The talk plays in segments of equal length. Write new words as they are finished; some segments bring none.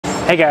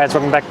Hey guys,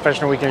 welcome back to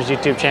Professional Weekenders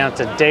YouTube channel.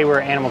 Today we're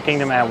at Animal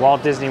Kingdom at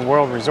Walt Disney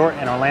World Resort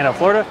in Orlando,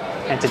 Florida.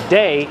 And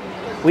today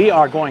we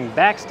are going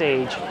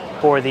backstage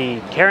for the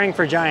Caring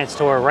for Giants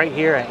tour right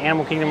here at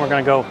Animal Kingdom. We're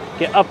gonna go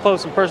get up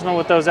close and personal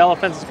with those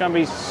elephants. It's gonna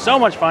be so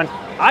much fun.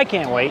 I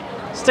can't wait.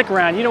 Stick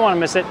around, you don't wanna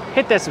miss it.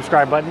 Hit that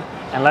subscribe button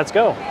and let's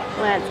go.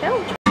 Let's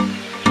go.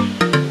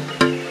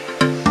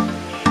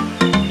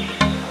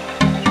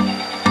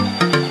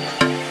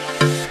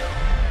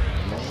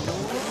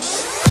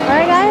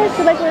 Alright guys,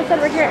 so like I said,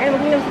 we're here at Animal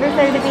Kingdom, super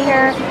excited to be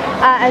here.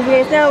 As you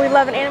guys know, we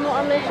love an animal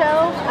on this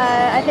show.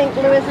 I think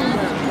Lewis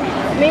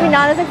is maybe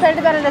not as excited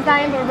about it as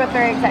I am, but we're both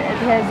very excited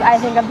because I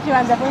think of the two,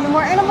 I'm definitely the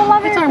more animal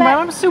lover. Hey, talking about,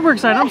 I'm super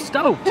excited, I'm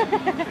stoked.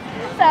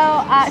 So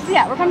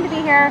yeah, we're coming to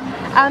be here.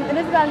 It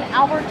is about an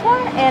hour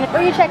tour, and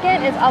where you check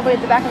in is all the way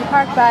at the back of the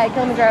park by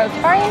Kilimanjaro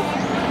Safari,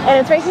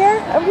 and it's right here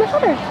over my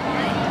shoulder.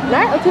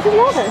 Alright, let's get to the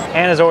elephant.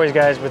 And as always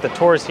guys, with the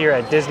tours here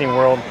at Disney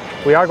World,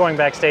 we are going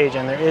backstage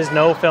and there is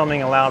no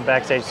filming allowed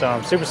backstage, so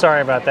I'm super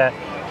sorry about that.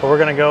 But we're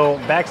gonna go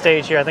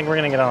backstage here. I think we're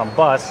gonna get on a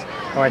bus.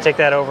 We're gonna take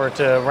that over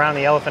to around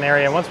the elephant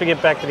area. And once we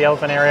get back to the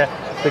elephant area,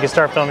 we can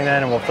start filming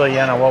then and we'll fill you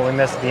in on what we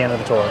missed at the end of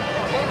the tour.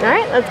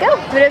 Alright, let's go.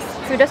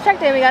 So we just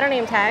checked in, we got our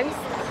name tags.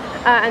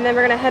 And then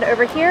we're gonna head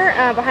over here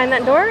behind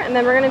that door, and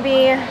then we're gonna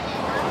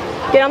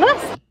get on the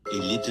bus. A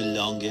little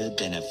longer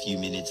than a few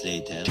minutes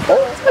later. Oh,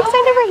 it's so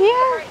excited over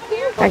here.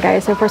 Alright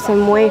guys, so for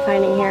some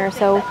wayfinding here,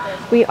 so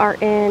we are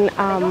in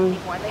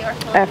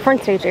a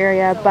front stage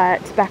area, but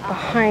back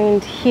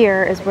behind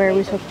here is where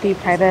we took the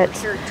private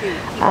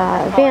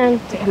van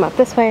to come up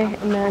this way,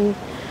 and then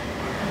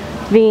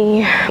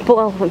the bull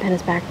elephant pen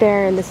is back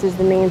there, and this is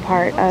the main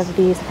part of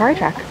the safari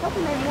track. You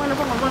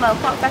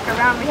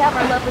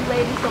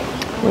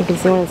can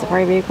see one of the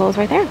safari vehicles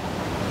right there.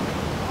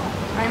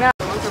 I know.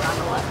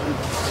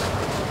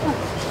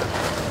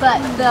 But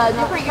the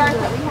different yards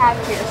that we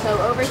have here, so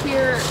over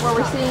here where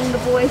we're seeing the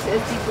boys is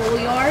the bull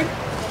yard,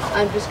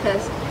 just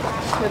because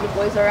where the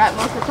boys are at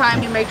most of the time,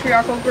 do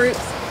matriarchal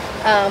groups.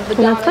 The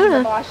Donnas and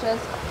the Boschas,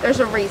 there's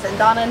a reason.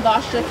 Donna and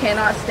Boscha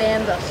cannot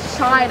stand the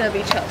sight of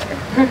each other.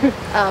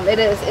 It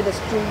is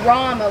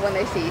drama when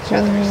they see each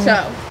other.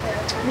 So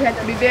we have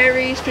to be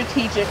very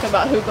strategic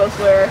about who goes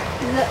where.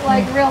 Is it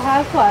like Real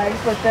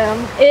Housewives with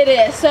them? It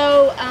is.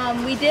 So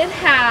we did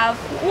have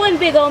one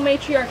big old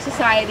matriarch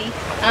society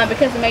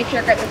because the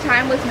matriarch at the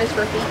time was Miss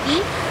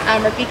Rafiki.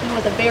 Rafiki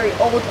was a very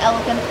old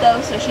elephant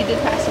though, so she did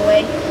pass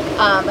away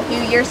a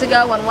few years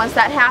ago, and once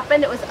that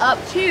happened, it was up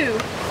to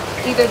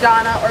either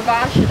Donna or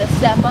Boscha to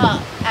step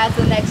up as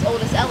the next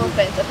oldest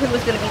elephant of who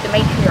was going to be the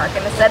matriarch,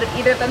 and instead of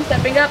either of them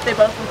stepping up, they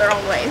both went their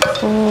own ways.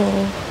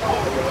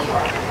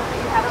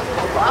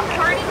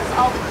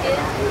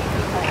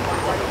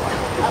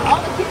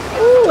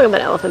 Look at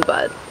that elephant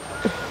butt.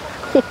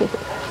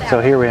 So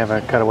here we have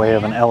a cutaway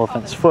of an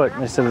elephant's foot.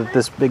 They said that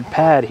this big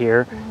pad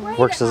here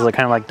works as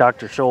kind of like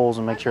Dr. Scholl's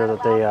and make sure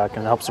that they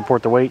can help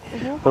support the weight,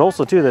 but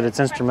also too that it's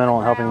instrumental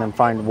in helping them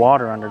find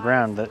water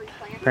underground, that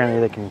apparently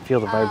they can feel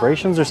the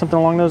vibrations or something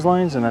along those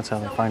lines, and that's how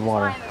they find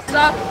water.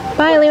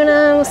 Bye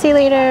Luna, we'll see you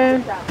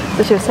later.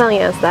 So she was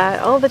telling us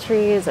that all the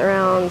trees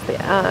around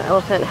the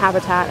elephant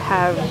habitat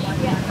have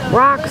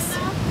rocks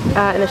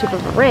in the shape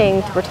of a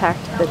ring to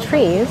protect the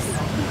trees.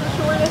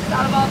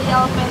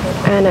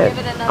 And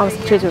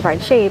obviously the trees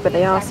provide shade, but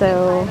they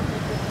also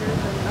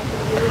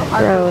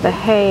grow the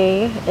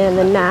hay in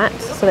the net,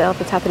 so the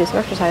elephants have to do some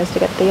exercise to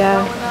get the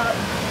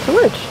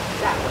lunch.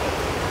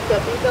 So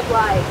think of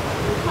like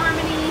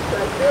Harmony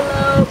plus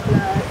Zillow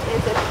plus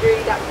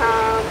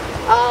Ancestry.com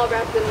all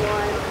wrapped in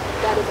one.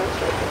 That is our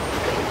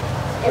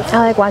strategy. I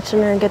like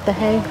watching her get the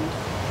hay.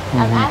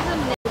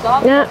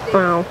 Yeah,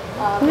 wow.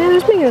 Yeah,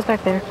 there's mosquitoes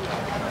back there.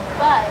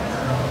 But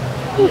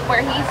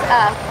where he's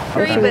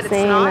free, but it's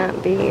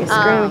not. The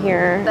scrim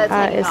here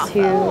is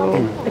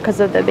because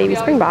of the baby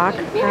springbok,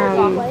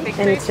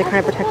 and it's to kind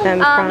of protect them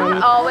from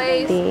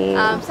the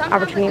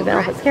opportunity of the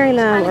elephants scaring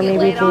them, or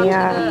maybe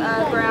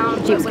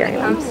the jeep scaring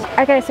them.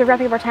 Okay, so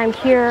wrapping up our time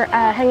here,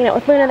 hanging out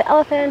with Luna the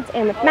elephant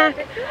and with Mac.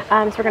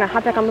 So we're gonna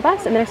hop back on the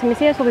bus, and the next time you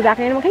see us, we'll be back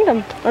in Animal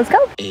Kingdom. Let's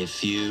go. A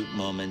few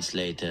moments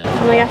later.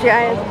 Oh my gosh, you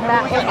guys,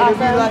 that was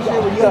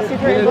awesome.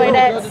 Super enjoyed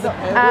it.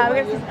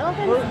 We're gonna see some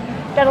elephants.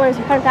 Gotta learn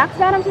some fun facts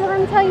about them, so we're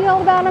going to tell you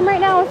all about them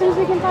right now as soon as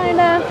we can find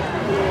a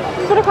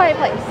sort of quiet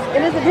place.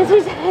 It is a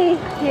busy day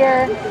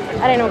here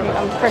at Animal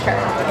Kingdom, for sure.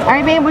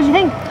 Alright babe, what'd you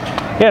think?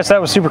 Yes,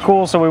 that was super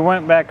cool. So we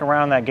went back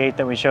around that gate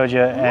that we showed you,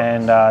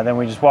 and then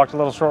we just walked a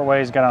little short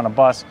ways, got on a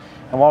bus,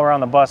 and while we're on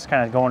the bus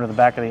kind of going to the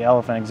back of the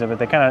elephant exhibit,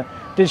 they kind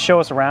of did show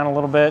us around a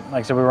little bit.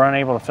 Like I said, we were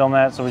unable to film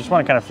that, so we just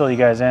want to kind of fill you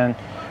guys in.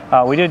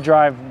 We did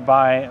drive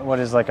by what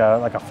is like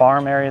a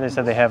farm area. They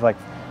said they have like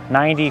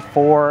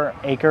 94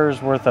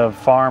 acres worth of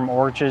farm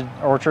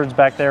orchards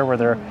back there where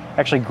they're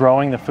actually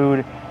growing the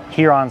food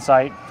here on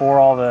site for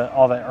all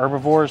the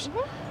herbivores.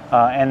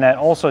 And that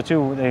also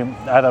too,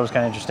 I thought was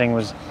kind of interesting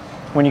was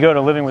when you go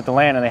to Living with the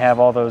Land and they have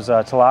all those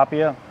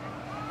tilapia.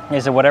 They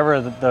said whatever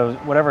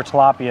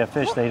tilapia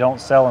fish they don't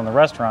sell in the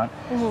restaurant,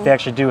 they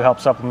actually do help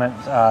supplement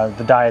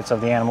the diets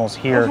of the animals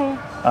here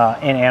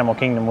in Animal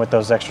Kingdom with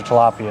those extra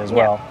tilapia as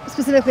well.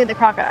 Specifically the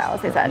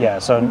crocodiles, they said. Yeah,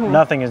 so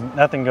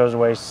nothing goes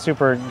away.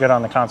 Super good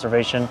on the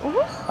conservation.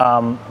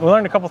 We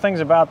learned a couple things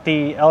about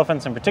the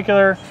elephants in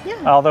particular,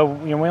 although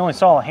we only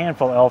saw a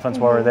handful of elephants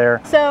while we were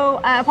there. So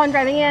upon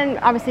driving in,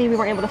 obviously we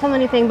weren't able to film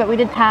anything, but we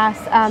did pass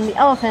the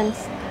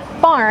elephants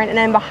barn, and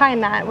then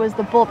behind that was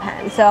the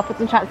bullpen. So I'll put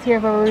some shots here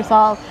where we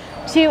saw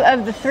 2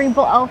 of the 3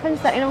 bull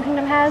elephants that Animal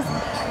Kingdom has.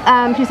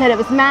 She said it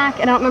was Mac,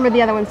 and I don't remember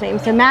the other one's name.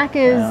 So Mac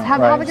is,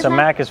 how big is Mac? So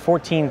Mac is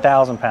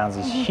 14,000 pounds.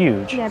 He's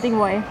huge. Yeah, big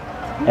boy.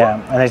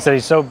 Yeah, and they said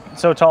he's so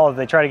tall that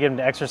they try to get him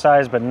to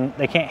exercise, but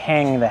they can't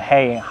hang the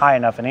hay high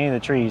enough in any of the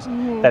trees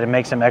that it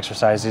makes him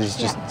exercise. He's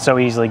just so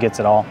easily gets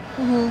it all.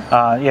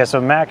 Yeah,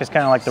 so Mac is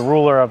kind of like the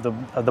ruler of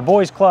the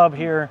boys club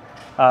here.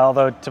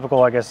 Although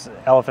typical, I guess,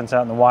 elephants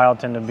out in the wild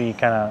tend to be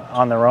kind of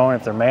on their own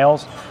if they're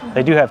males.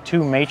 They do have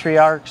 2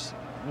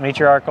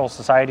 matriarchal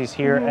societies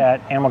here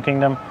at Animal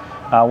Kingdom.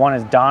 One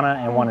is Donna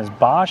and one is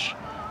Bosch,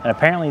 and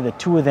apparently the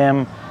 2 of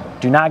them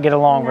do not get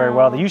along very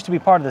well. They used to be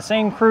part of the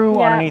same crew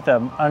underneath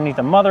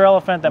a mother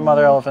elephant. That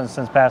mother elephant has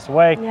since passed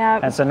away,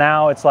 and so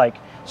now it's like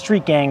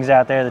street gangs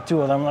out there. The 2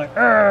 of them like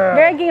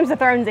very Games of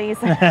Thronesies.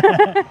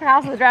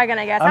 House of the Dragon,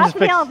 I guess. House of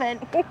the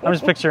Elephant. I'm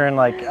just picturing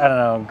like, I don't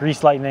know,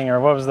 Grease Lightning, or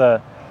what was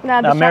the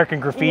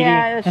American Graffiti.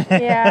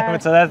 Yeah.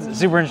 So that's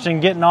super interesting,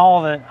 getting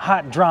all the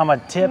hot drama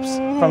tips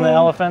from the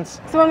elephants.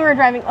 So when we were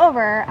driving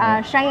over,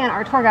 Cheyenne,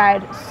 our tour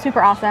guide,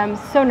 super awesome,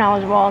 so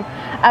knowledgeable,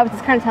 was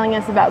just kind of telling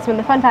us about some of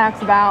the fun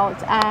facts about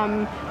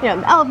the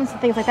elephants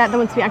and things like that. Then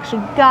once we actually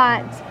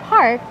got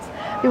parked,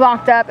 we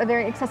walked up a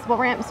very accessible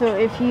ramp. So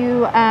if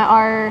you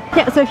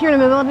if you're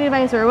in a mobility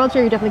device or a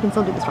wheelchair, you definitely can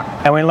still do this run.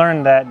 And we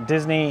learned that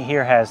Disney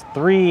here has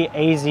 3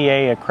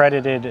 AZA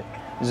accredited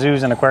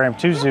zoos and aquarium,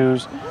 2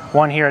 zoos,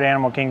 one here at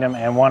Animal Kingdom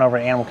and one over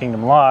at Animal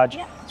Kingdom Lodge,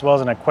 as well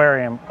as an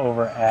aquarium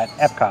over at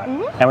Epcot.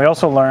 And we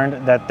also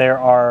learned that there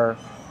are,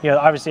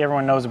 obviously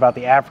everyone knows about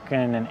the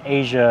African and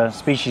Asia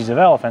species of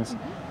elephants.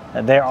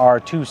 There are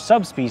 2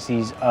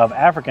 subspecies of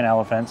African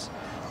elephants,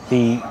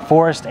 the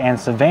forest and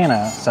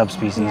savanna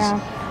subspecies.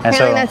 And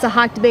apparently that's a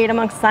hot debate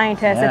amongst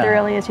scientists that there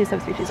really is 2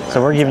 subspecies.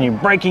 So we're giving you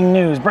breaking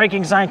news,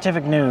 breaking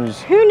scientific news.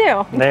 Who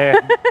knew?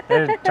 They're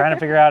trying to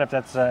figure out if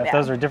that's if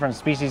those are different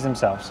species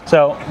themselves.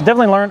 So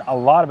definitely learned a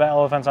lot about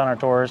elephants on our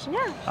tours.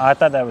 I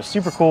thought that was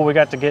super cool. We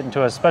got to get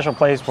into a special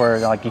place where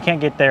like you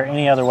can't get there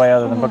any other way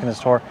other than booking this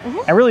tour.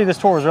 And really this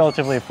tour was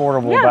relatively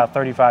affordable, about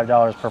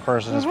 $35 per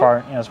person as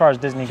far as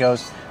Disney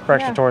goes. For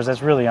extra tours,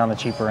 that's really on the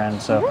cheaper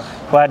end. So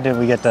glad that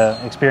we get to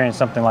experience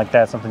something like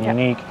that, something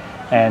unique,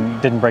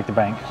 and didn't break the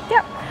bank.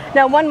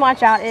 Now, one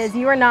watch out is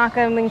you are not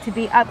going to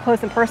be up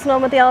close and personal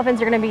with the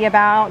elephants. You're going to be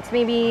about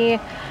maybe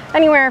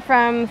anywhere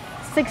from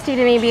 60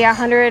 to maybe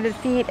 100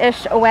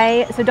 feet-ish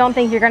away. So don't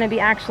think you're going to be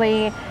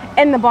actually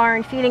in the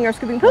barn feeding or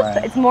scooping poop.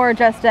 It's more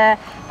just a,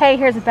 hey,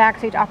 here's a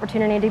backstage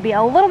opportunity to be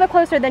a little bit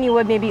closer than you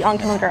would maybe on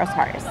Kilimanjaro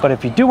Safaris. But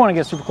if you do want to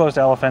get super close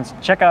to elephants,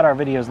 check out our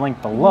videos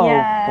linked below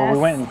where we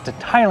went into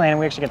Thailand.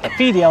 We actually get to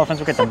feed the elephants,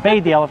 we get to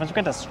bathe the elephants, we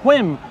get to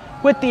swim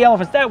with the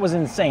elephants. That was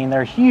insane.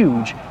 They're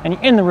huge, and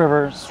you're in the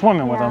river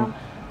swimming with them.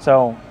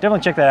 So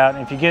definitely check that out.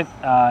 And if you get,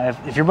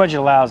 if your budget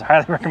allows, I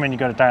highly recommend you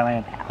go to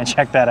Thailand and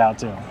check that out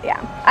too.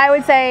 I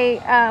would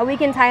say a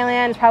week in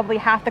Thailand is probably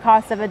half the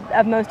cost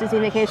of most Disney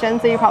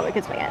vacations, so you probably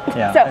could swing it.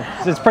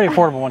 So it's pretty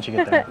affordable once you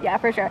get there.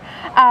 For sure.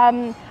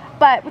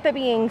 But with that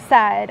being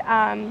said,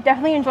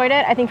 definitely enjoyed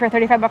it. I think for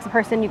 $35 a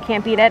person, you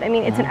can't beat it. I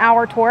mean, it's an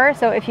hour tour,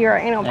 so if you're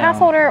an annual pass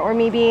holder, or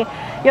maybe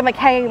you're like,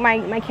 hey,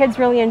 my kids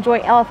really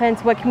enjoy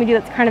elephants, what can we do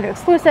that's kind of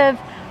exclusive?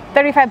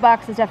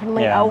 $35 is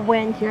definitely a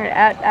win here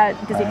at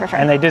Disney for sure.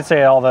 And they did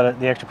say all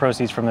the extra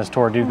proceeds from this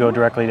tour do go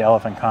directly to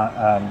elephant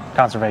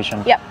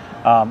conservation.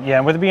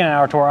 And with it being an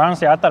hour tour,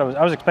 honestly, I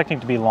was expecting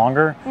it to be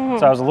longer,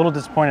 so I was a little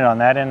disappointed on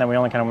that end that we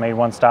only kind of made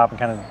one stop and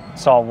kind of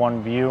saw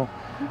one view.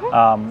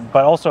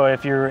 But also,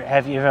 if you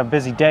have a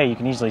busy day, you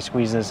can easily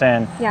squeeze this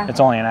in. It's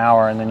only an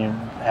hour, and then you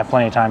have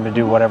plenty of time to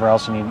do whatever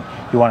else you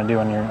want to do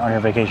on your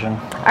vacation.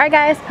 All right,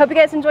 guys. Hope you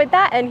guys enjoyed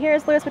that. And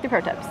here's Lewis with your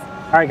pro tips.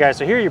 All right, guys.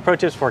 So here are your pro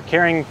tips for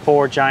caring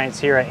for giants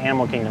here at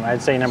Animal Kingdom. I'd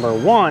say number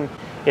 1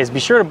 is be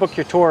sure to book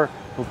your tour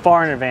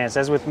far in advance.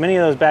 As with many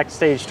of those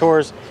backstage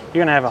tours, you're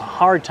going to have a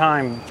hard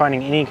time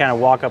finding any kind of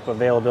walk-up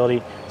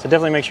availability. So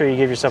definitely make sure you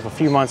give yourself a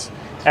few months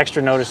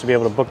extra notice to be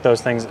able to book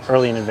those things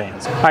early in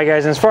advance. All right,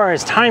 guys, and as far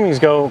as timings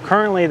go,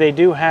 currently they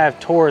do have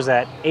tours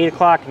at 8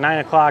 o'clock, 9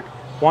 o'clock,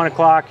 1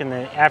 o'clock in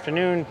the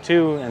afternoon,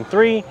 2 and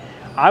 3.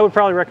 I would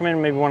probably recommend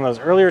maybe one of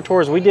those earlier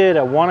tours. We did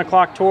a 1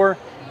 o'clock tour,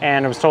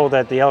 and I was told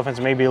that the elephants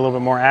may be a little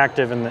bit more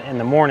active in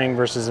the morning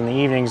versus in the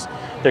evenings.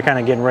 They're kind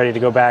of getting ready to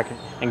go back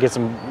and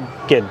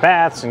get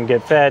baths and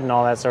get fed and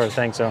all that sort of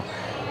thing. So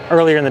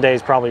earlier in the day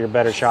is probably your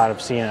better shot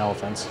of seeing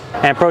elephants.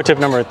 And pro tip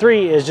number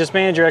 3 is just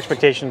manage your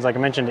expectations. Like I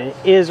mentioned, it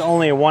is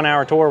only a 1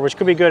 hour tour, which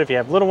could be good if you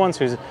have little ones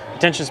whose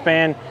attention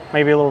span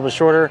may be a little bit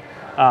shorter,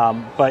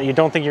 but you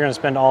don't think you're going to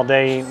spend all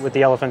day with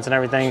the elephants and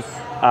everything.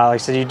 Like I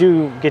said, you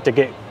do get to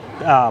get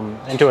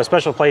into a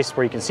special place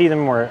where you can see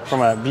them or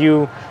from a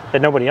view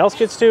that nobody else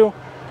gets to,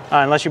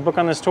 unless you book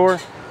on this tour.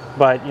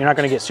 but you're not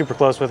going to get super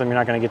close with them. You're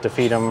not going to get to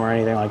feed them or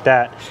anything like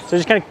that. So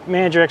just kind of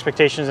manage your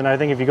expectations, and I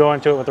think if you go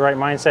into it with the right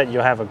mindset,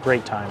 you'll have a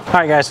great time. All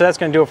right, guys, so that's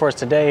going to do it for us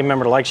today.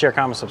 Remember to like, share,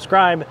 comment,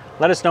 subscribe.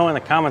 Let us know in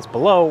the comments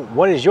below,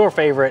 what is your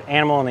favorite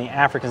animal in the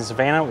African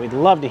savannah? We'd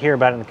love to hear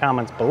about it in the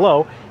comments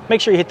below.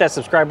 Make sure you hit that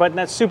subscribe button.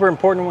 That's super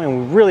important,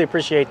 and we really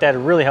appreciate that. It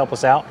really helps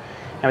us out.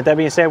 And with that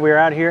being said, we are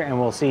out here, and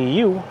we'll see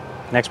you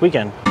next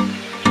weekend.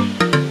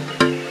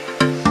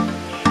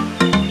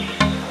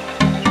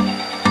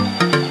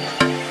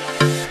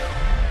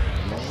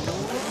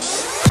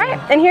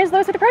 And here's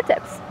those are the pro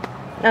tips.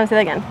 No, say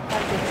that again.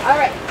 All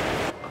right.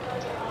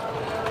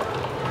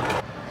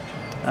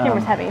 This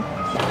camera's heavy.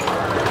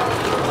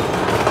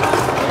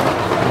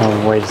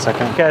 Oh, wait a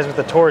second. Guys, with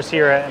the tours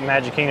here at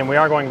Magic Kingdom, we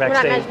are going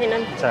backstage. We're not Magic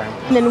Kingdom. Sorry.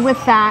 And then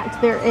with that,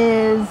 there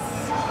is,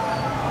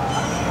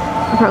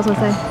 I forgot what I was going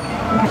to say.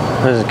 Okay.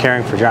 This is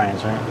Caring for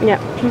Giants, right? Yep.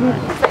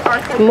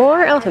 Mm-hmm.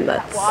 More elephant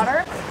butts.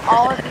 Water.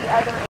 All of the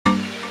other